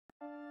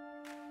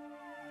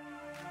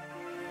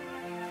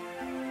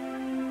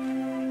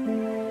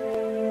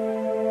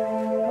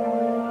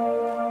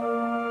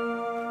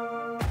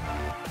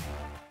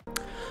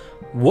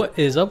What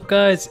is up,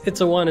 guys?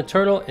 It's Awana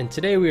Turtle, and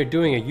today we are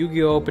doing a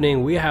Yu-Gi-Oh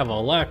opening. We have a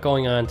lot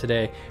going on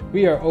today.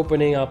 We are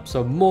opening up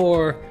some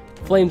more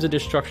Flames of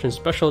Destruction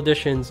special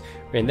editions,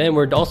 and then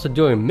we're also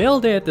doing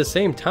Mailday at the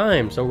same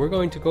time. So we're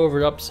going to go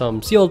over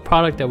some sealed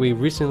product that we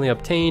recently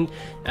obtained,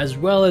 as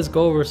well as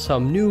go over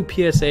some new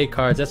PSA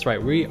cards. That's right,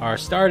 we are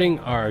starting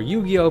our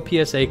Yu-Gi-Oh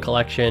PSA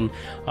collection,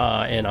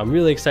 and I'm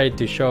really excited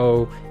to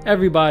show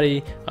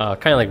everybody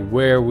kind of like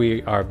where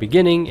we are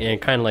beginning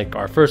and kind of like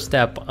our first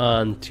step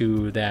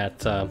onto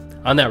that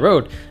on that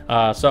road.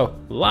 So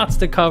lots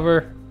to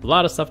cover, a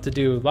lot of stuff to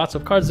do, lots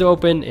of cards to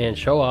open and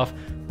show off.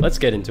 Let's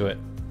get into it.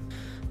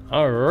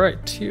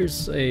 Alright,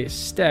 here's a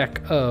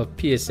stack of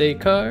PSA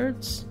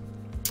cards,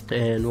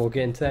 and we'll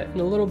get into that in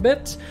a little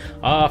bit.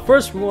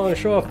 First, we want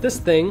to show off this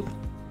thing.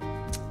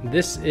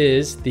 This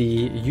is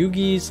the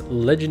Yugi's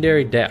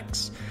Legendary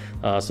Decks.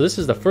 So this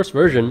is the first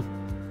version,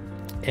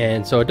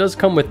 and so it does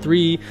come with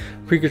 3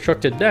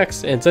 pre-constructed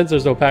decks, and since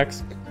there's no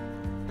packs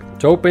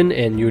to open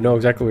and you know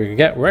exactly what you can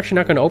get, we're actually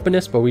not going to open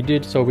this, but we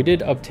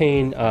did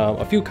obtain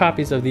a few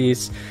copies of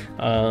these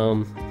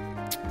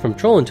from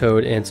Troll and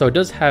Toad, and so it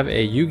does have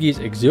a Yugi's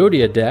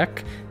Exodia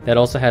deck that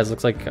also has,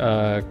 looks like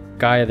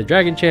Gaia the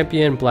Dragon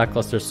Champion,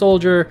 Blackluster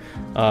Soldier,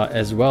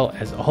 as well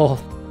as all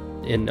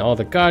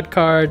the God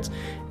cards.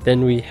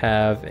 Then we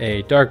have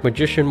a Dark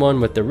Magician one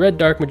with the red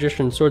Dark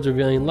Magician, Swords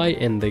Revealing Light,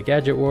 and the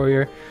Gadget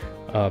Warrior,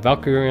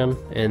 Valkyrian,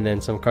 and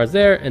then some cards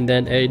there, and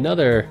then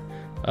another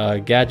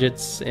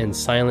Gadgets and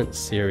Silent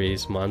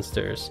series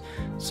monsters.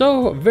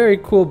 So very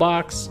cool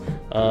box,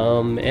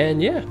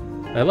 and yeah.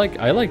 I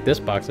like this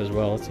box as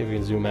well. Let's see if we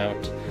can zoom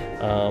out.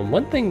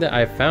 One thing that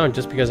I found,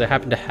 just because I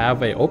happen to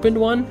have a opened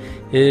one,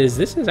 is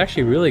this is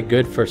actually really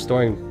good for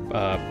storing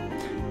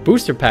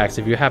booster packs.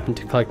 If you happen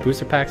to collect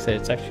booster packs,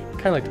 it's actually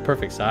kind of like the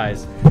perfect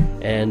size.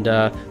 And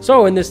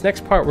so in this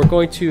next part, we're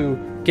going to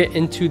get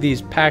into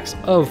these packs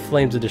of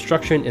Flames of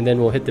Destruction, and then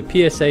we'll hit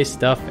the PSA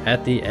stuff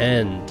at the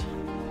end.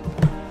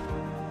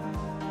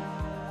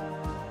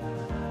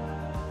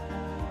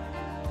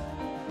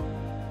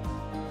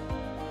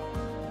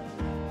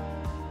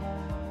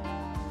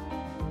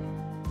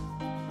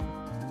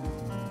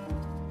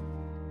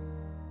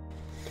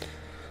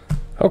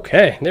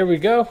 Okay, there we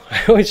go.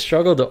 I always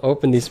struggle to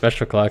open these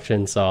special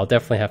collections, so I'll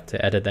definitely have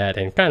to edit that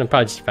and kind of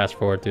probably just fast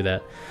forward through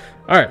that.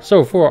 Alright,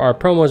 so for our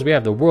promos, we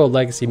have the World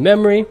Legacy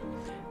Memory,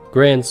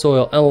 Grand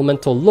Soil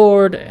Elemental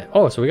Lord.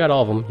 Oh, so we got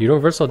all of them.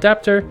 Universal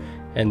Adapter,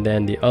 and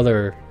then the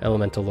other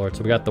Elemental Lord.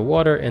 So we got the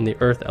Water and the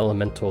Earth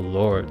Elemental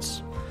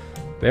Lords.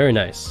 Very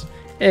nice.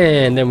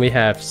 And then we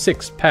have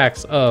 6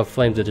 packs of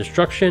Flames of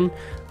Destruction.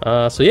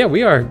 So yeah,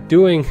 we are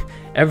doing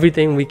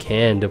everything we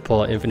can to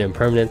pull out Infinite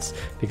Impermanence,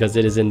 because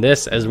it is in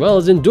this as well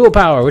as in Dual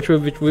Power, which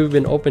we've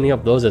been opening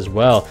up those as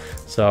well.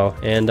 So,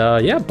 and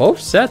yeah, both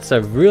sets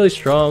are really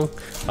strong.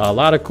 A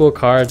lot of cool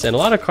cards, and a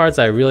lot of cards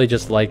I really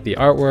just like the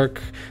artwork,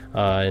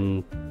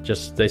 and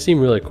just they seem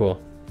really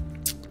cool.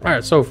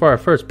 Alright, so for our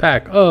first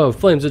pack of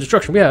Flames of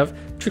Destruction, we have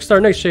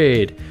Trickstar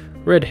Nightshade,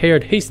 Red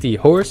Haired Hasty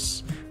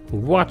Horse,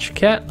 Watch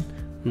Cat,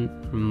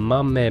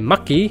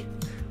 Mamemaki,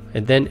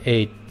 and then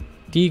a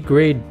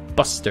D-Grade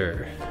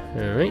Buster.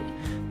 Alright,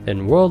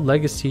 then World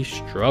Legacy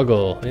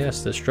Struggle.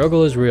 Yes, the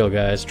struggle is real,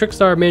 guys.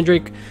 Trickstar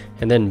Mandrake,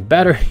 and then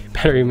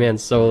Battery Man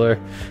Solar.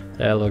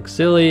 That looks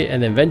silly.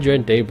 And then Venger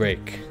and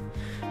Daybreak.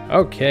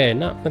 Okay,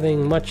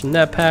 nothing much in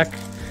that pack.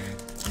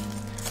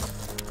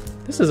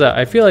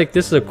 I feel like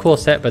this is a cool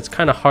set, but it's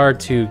kind of hard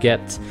to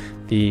get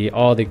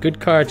all the good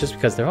cards just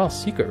because they're all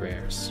secret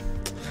rares.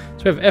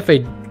 So we have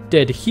F.A.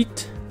 Dead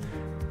Heat,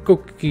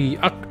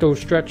 Goki Octo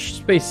Stretch,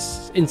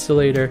 Space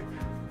Insulator,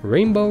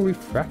 Rainbow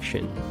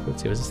Refraction.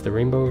 Let's see, was this the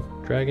Rainbow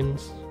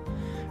Dragons?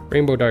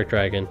 Rainbow Dark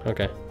Dragon,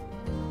 okay.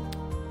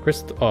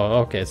 Crystal, oh,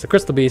 okay, it's the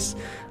Crystal Beast.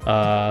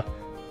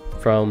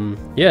 From,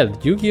 yeah,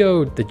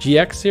 Yu-Gi-Oh! The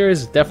GX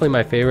series is definitely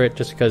my favorite,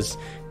 just because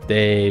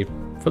they,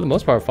 for the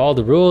most part, follow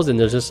the rules, and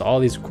there's just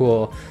all these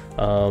cool,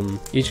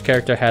 each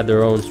character had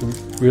their own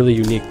really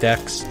unique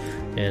decks.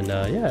 And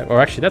yeah, or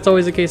actually that's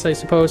always the case, I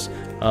suppose.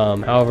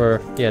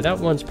 However, yeah, that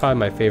one's probably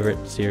my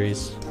favorite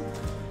series.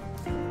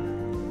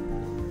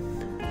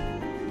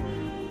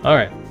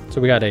 Alright,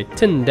 so we got a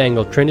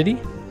Tindangle Trinity,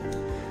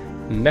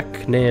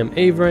 Mechnam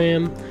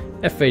Avram,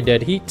 F.A.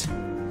 Dead Heat,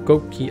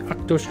 Goki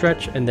Octo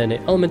Stretch, and then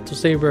an Elemental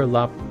Saber,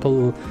 La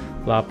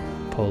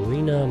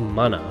Polina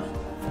Mana.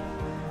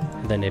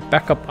 And then a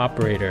Backup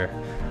Operator,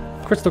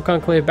 Crystal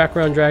Conclave,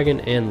 Background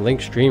Dragon, and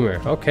Link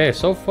Streamer. Okay,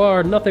 so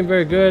far nothing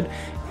very good.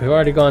 We've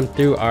already gone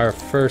through our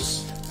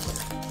first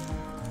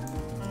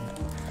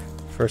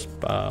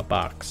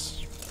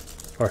box,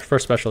 or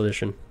first special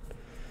edition.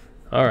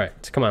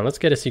 Alright, come on, let's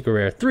get a secret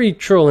rare. 3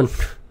 Trollin'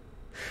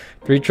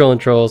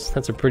 Trolls.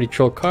 That's a pretty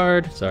troll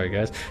card. Sorry,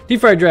 guys. Deep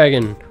Fried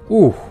Dragon.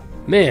 Ooh,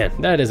 man,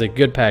 that is a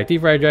good pack.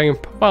 Deep Fried Dragon,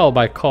 followed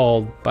by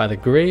Called by the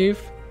Grave.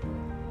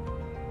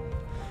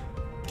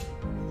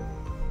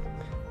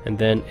 And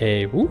then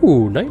a,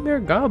 ooh, Nightmare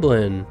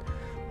Goblin.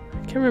 I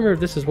can't remember if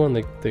this is one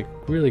of the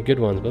really good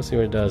ones, but let's see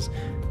what it does.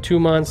 2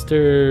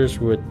 monsters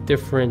with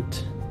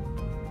different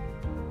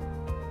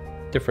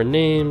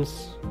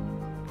names.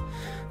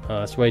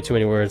 That's way too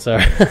many words.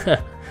 Sorry.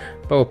 But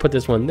we'll put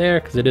this one there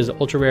because it is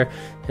ultra rare.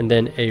 And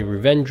then a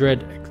Revenge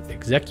Red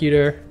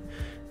Executor,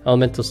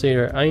 Elemental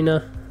Satyr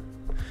Aina,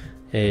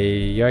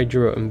 a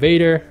YuGiOh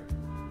Invader,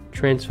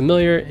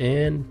 Transfamiliar,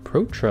 and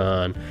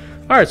Protron.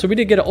 Alright, so we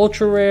did get an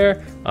ultra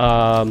rare,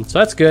 so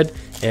that's good.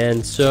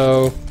 And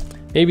so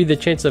maybe the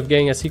chances of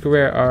getting a secret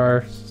rare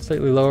are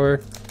slightly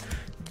lower,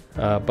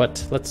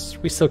 but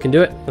we still can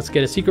do it. Let's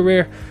get a secret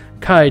rare.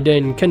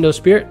 Kaiden Kendo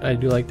Spirit, I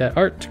do like that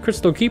art.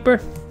 Crystal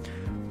Keeper,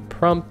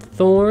 Prompt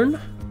Thorn,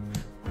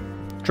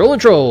 Troll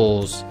and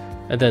Trolls,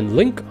 and then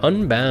Link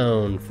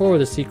Unbound for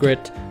the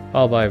secret,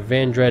 followed by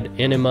Vandred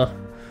Anima,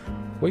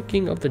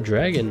 Waking of the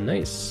Dragon,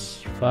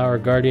 nice. Flower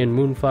Guardian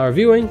Moonflower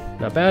Viewing,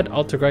 not bad.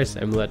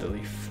 Altergeist Amulet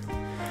Leaf.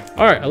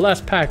 Alright, a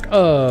last pack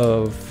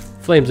of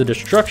Flames of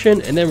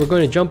Destruction, and then we're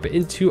going to jump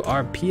into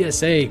our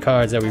PSA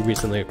cards that we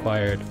recently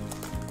acquired.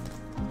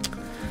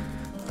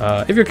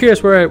 If you're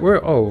curious where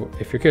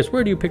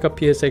do you pick up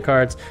PSA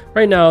cards?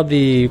 Right now,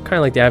 the kind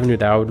of like the avenue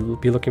that I would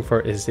be looking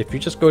for is if you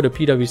just go to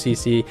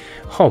PWCC.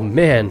 Oh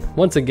man,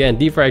 once again,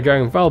 Deep Fried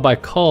Dragon followed by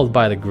Called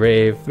by the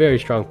Grave, very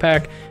strong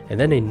pack, and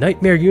then a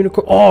Nightmare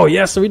Unicorn. Oh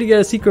yes, so we did get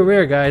a secret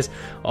rare, guys.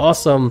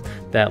 Awesome,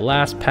 that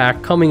last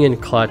pack coming in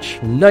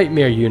clutch.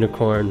 Nightmare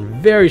Unicorn,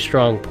 very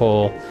strong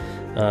pull.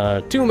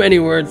 Too many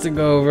words to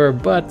go over,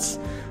 but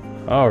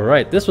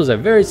alright, this was a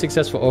very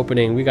successful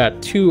opening. We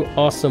got two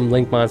awesome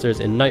Link monsters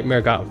in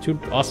Nightmare Goblin, two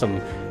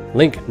awesome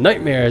Link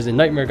Nightmares in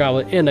Nightmare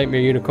Goblin and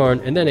Nightmare Unicorn,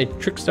 and then a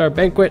Trickstar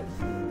Banquet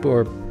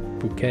or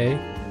Bouquet.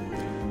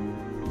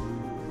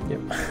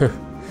 Yep.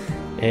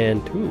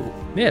 And ooh,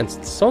 man,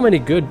 so many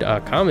good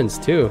commons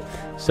too.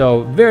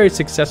 So very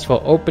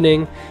successful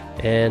opening,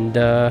 and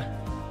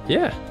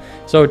yeah.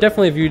 So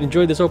definitely, if you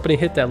enjoyed this opening,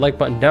 hit that like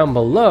button down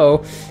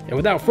below. And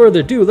without further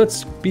ado,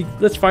 let's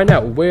find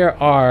out where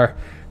our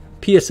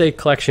PSA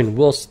collection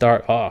will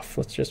start off.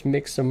 Let's just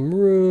make some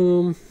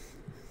room.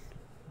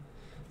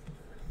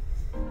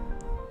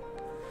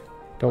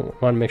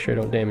 Don't want to make sure I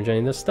don't damage any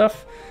of this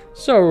stuff.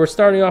 So we're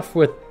starting off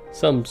with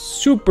some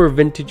super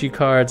vintagey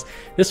cards.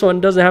 This one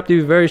doesn't have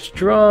to be very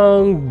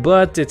strong,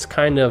 but it's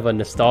kind of a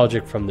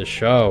nostalgic from the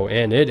show,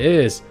 and it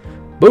is,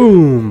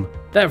 boom,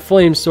 that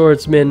Flame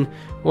Swordsman,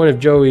 one of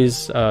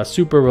Joey's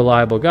super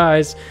reliable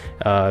guys.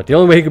 The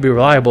only way he could be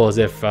reliable is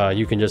if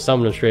you can just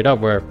summon him straight up,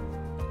 where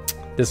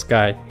this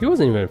guy, he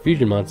wasn't even a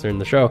fusion monster in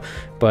the show,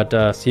 but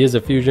he is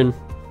a fusion.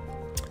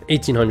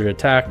 1800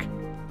 attack.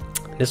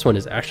 This one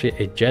is actually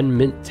a Gen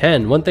Mint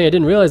 10. One thing I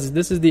didn't realize is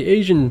this is the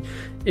Asian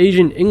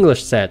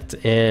English set,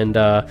 and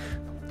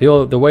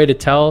the way to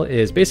tell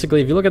is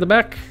basically if you look at the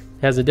back,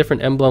 it has a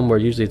different emblem where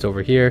usually it's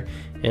over here,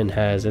 and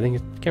has, I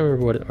can't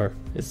remember what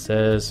it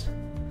says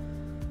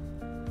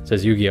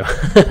YuGiOh.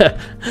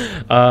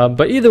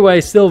 But either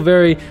way, still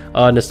very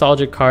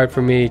nostalgic card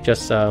for me.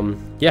 Just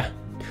yeah,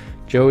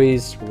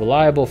 Joey's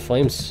reliable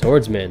Flame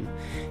Swordsman.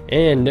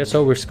 And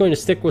so we're just going to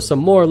stick with some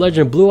more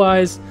Legend of Blue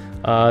Eyes.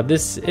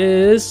 This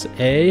is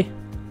a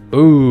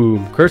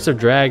boom, Curse of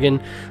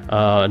Dragon,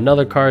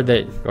 another card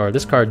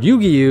this card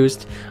YuGiOh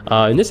used,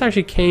 and this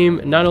actually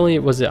came, not only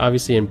was it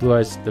obviously in Blue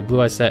Eyes, the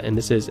Blue Eyes set, and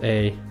this is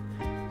a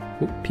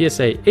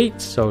PSA 8,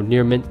 so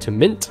near mint to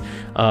mint.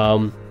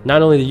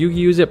 Not only did YuGiOh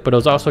use it, but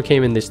it also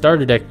came in the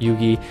starter deck.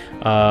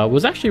 YuGiOh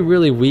was actually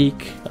really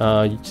weak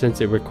since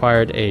it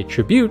required a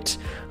tribute.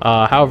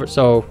 However,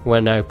 so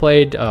when I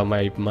played,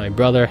 my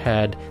brother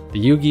had the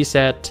YuGiOh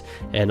set,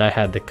 and I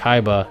had the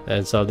Kaiba,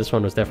 and so this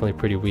one was definitely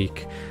pretty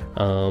weak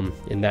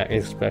in that,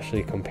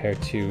 especially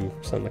compared to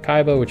some of the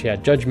Kaiba, which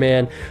had Judge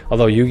Man,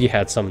 although YuGiOh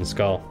had Summon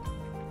Skull.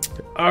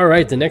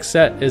 Alright, the next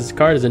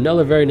card is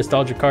another very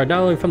nostalgic card, not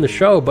only from the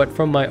show, but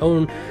from my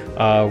own,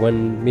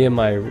 when me and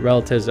my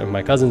relatives and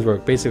my cousins were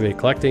basically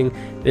collecting.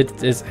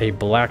 It is a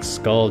Black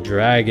Skull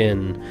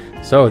Dragon.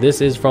 So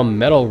this is from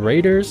Metal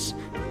Raiders,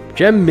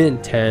 Gem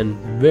Mint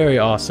 10, very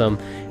awesome.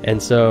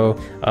 And so,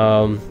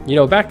 you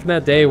know, back in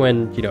that day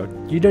when, you know,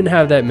 you didn't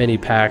have that many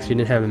packs, you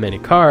didn't have that many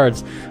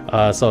cards,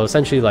 so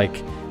essentially,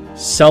 like,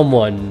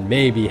 someone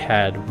maybe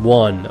had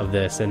one of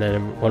this, and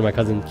then one of my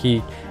cousins,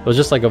 it was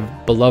just like a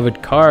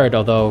beloved card,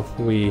 although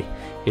you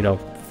know,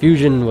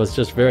 fusion was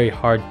just very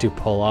hard to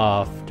pull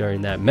off during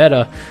that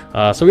meta,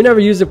 so we never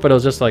used it, but it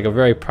was just like a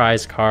very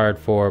prized card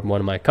for one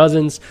of my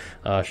cousins.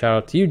 Shout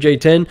out to you,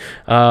 J10.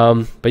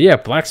 But yeah,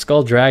 Black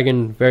Skull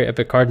Dragon, very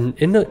epic card.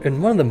 In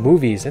one of the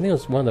movies, I think it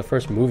was one of the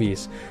first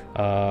movies,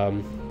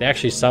 they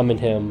actually summoned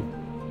him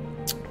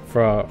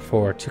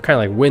to kind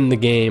of like win the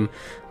game.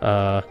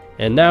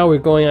 And now we're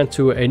going on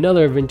to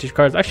another vintage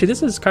card. Actually,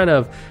 this is kind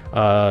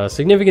of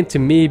significant to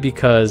me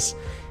because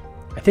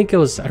I think it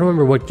was, I don't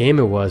remember what game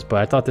it was,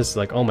 but I thought this is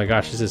like, oh my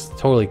gosh, this is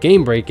totally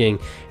game breaking.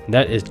 And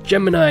that is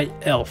Gemini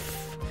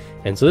Elf.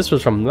 And so this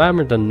was from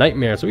Labyrinth of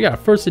Nightmare. So we got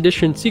first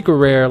edition secret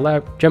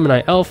rare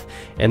Gemini Elf.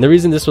 And the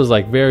reason this was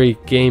like very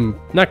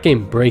not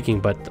game breaking,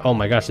 but oh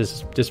my gosh,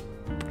 this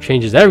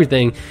changes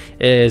everything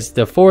is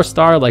the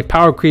 4-star like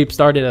power creep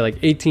started at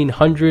like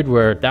 1800,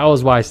 where that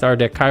was why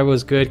Starter Deck Kaiba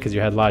was good, because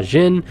you had La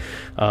Jin.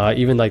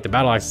 Even like the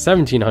Battle Axe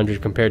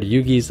 1700 compared to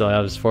Yugi's, so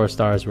those 4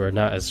 stars were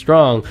not as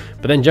strong.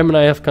 But then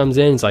Gemini F comes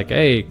in, it's like,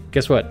 hey,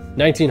 guess what,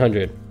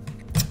 1900.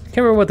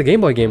 Can't remember what the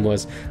Game Boy game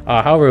was.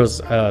 However, it was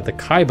the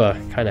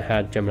Kaiba kind of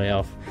had Gemini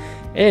Elf.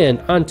 And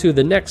onto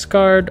the next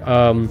card,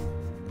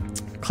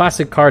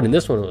 classic card, and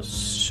this one was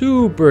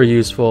super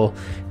useful.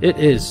 It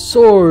is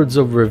Swords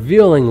of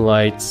Revealing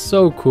Light.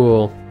 So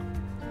cool,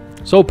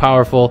 so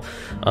powerful.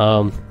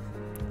 And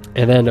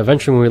then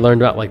eventually when we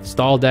learned about like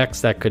stall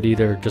decks that could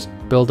either just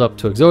build up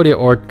to Exodia,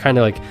 or kind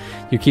of like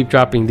you keep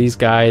dropping these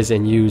guys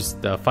and use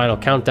the final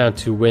countdown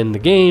to win the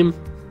game.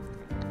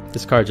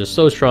 This card is just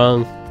so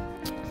strong.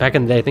 Back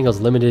in the day, I think it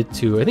was limited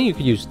to, I think you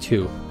could use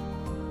 2.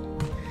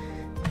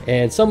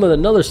 And some of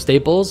the other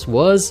staples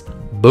was,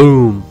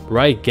 boom,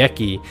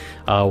 Raigeki.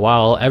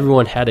 While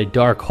everyone had a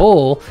Dark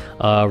Hole,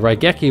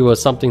 Raigeki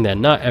was something that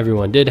not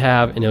everyone did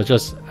have, and it was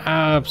just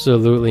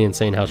absolutely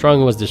insane how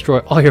strong it was. Destroy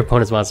all your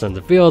opponent's monsters on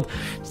the field.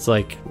 It's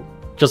like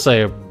just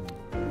a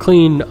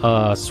clean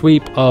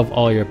sweep of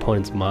all your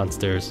opponent's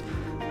monsters.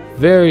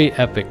 Very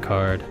epic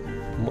card.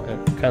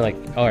 Kind of like,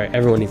 all right,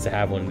 everyone needs to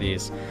have one of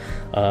these.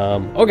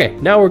 Okay,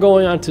 now we're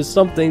going on to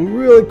something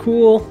really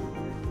cool.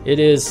 It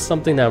is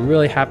something that I'm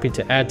really happy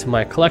to add to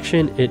my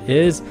collection. It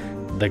is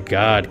the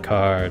God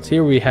cards.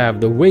 Here we have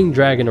the Winged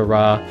Dragon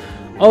Ra.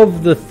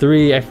 Of the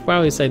 3, I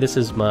probably say this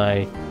is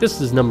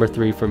number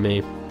 3 for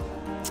me.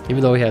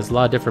 Even though he has a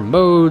lot of different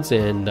modes,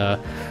 and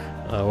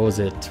what was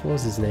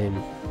his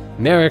name?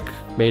 Merrick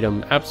made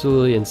him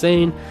absolutely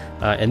insane.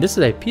 And this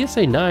is a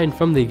PSA 9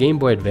 from the Game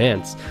Boy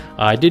Advance.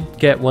 I did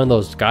get one of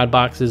those God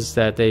boxes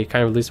that they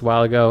kind of released a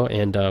while ago,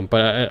 and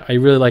but I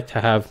really like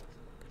to have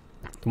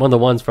one of the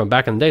ones from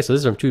back in the day. So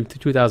this is from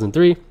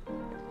 2003,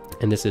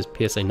 and this is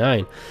PSA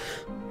 9.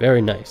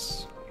 Very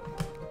nice.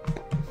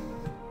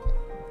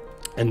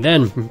 And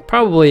then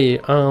probably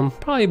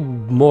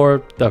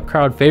more the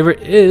crowd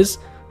favorite is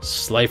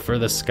Slifer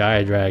the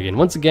Sky Dragon.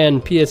 Once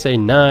again, PSA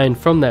 9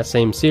 from that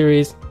same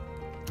series.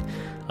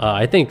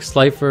 I think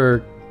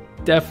Slifer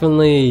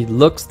definitely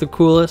looks the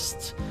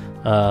coolest,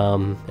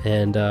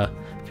 and I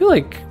feel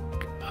like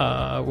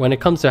when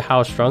it comes to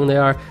how strong they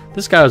are,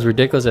 this guy was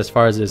ridiculous as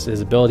far as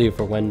his ability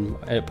for when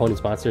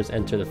opponent's monsters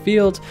enter the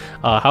field.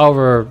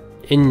 However,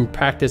 in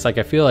practice, like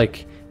I feel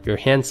like your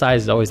hand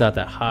size is always not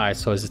that high,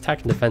 so his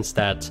attack and defense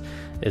stat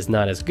is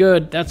not as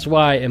good. That's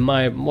why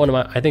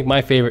I think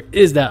my favorite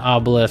is that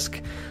obelisk.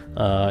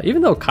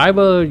 Even though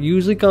Kaiba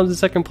usually comes in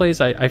second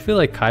place, I feel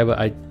like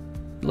I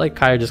like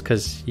Kaiba just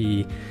because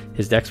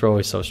his decks were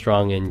always so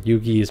strong, and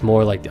Yugi is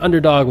more like the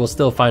underdog, will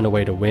still find a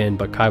way to win,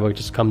 but Kaiba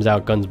just comes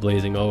out guns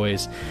blazing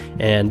always.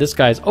 And this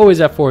guy's always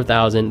at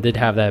 4,000, did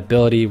have that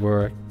ability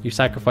where you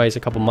sacrifice a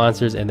couple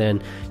monsters and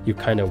then you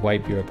kind of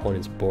wipe your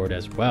opponent's board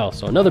as well.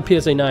 So another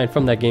PSA 9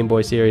 from that Game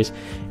Boy series.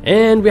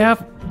 And we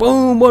have,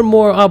 boom, one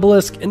more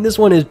obelisk, and this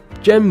one is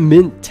Gem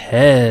Mint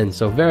 10.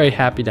 So very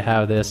happy to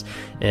have this.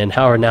 And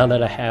however, now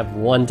that I have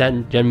one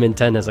Gem Mint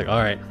 10, it's like, all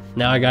right,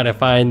 now I gotta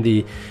find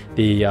the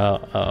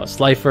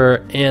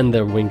Slifer and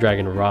the Winged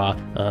Dragon Ra.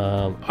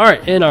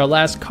 Alright, and our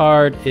last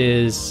card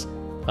is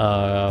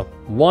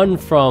one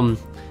from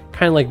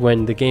kind of like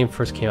when the game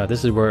first came out.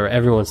 This is where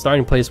everyone's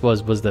starting place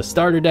was the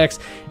starter decks,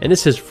 and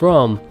this is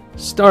from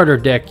Starter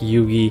Deck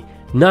Yugi.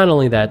 Not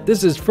only that,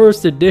 this is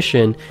first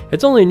edition.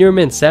 It's only near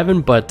mint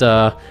 7, but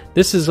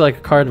this is like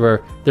a card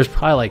where there's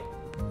probably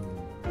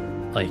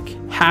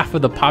like half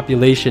of the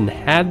population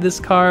had this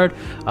card,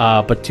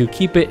 but to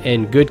keep it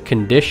in good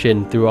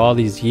condition through all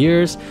these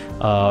years,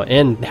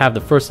 and have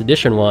the first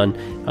edition one,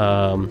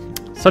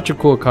 such a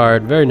cool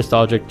card, very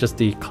nostalgic, just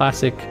the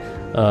classic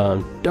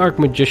Dark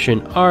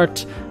Magician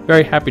art.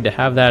 Very happy to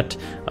have that.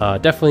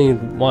 Definitely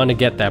want to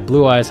get that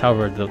Blue Eyes.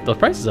 However, the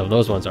prices of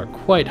those ones are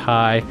quite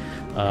high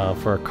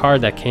for a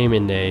card that came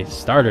in a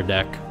starter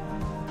deck.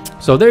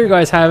 So there you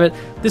guys have it.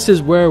 This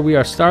is where we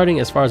are starting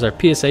as far as our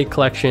PSA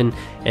collection,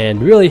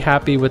 and really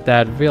happy with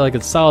that. I feel like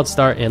it's a solid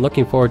start, and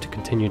looking forward to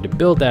continue to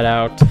build that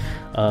out.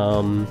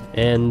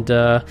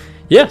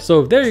 Yeah,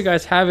 so there you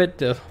guys have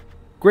it.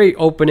 Great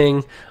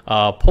opening,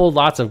 pulled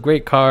lots of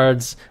great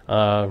cards,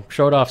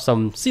 showed off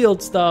some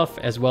sealed stuff,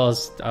 as well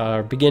as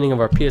beginning of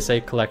our PSA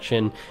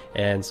collection.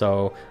 And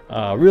so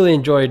really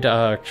enjoyed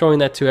showing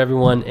that to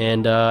everyone.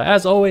 And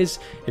as always,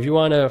 if you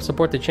want to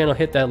support the channel,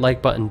 hit that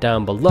like button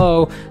down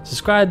below,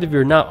 subscribe if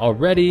you're not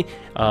already,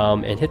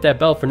 and hit that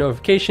bell for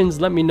notifications.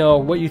 Let me know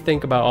what you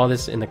think about all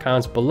this in the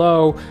comments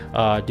below.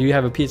 Do you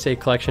have a PSA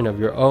collection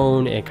of your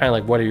own, and kind of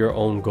like what are your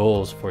own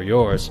goals for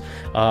yours?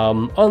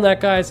 On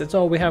that, guys, that's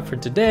all we have for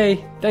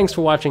today. Thanks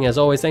for watching. As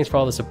always, thanks for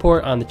all the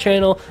support on the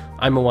channel.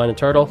 I'm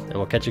YuGiOh, and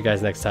we'll catch you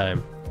guys next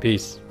time.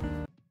 Peace.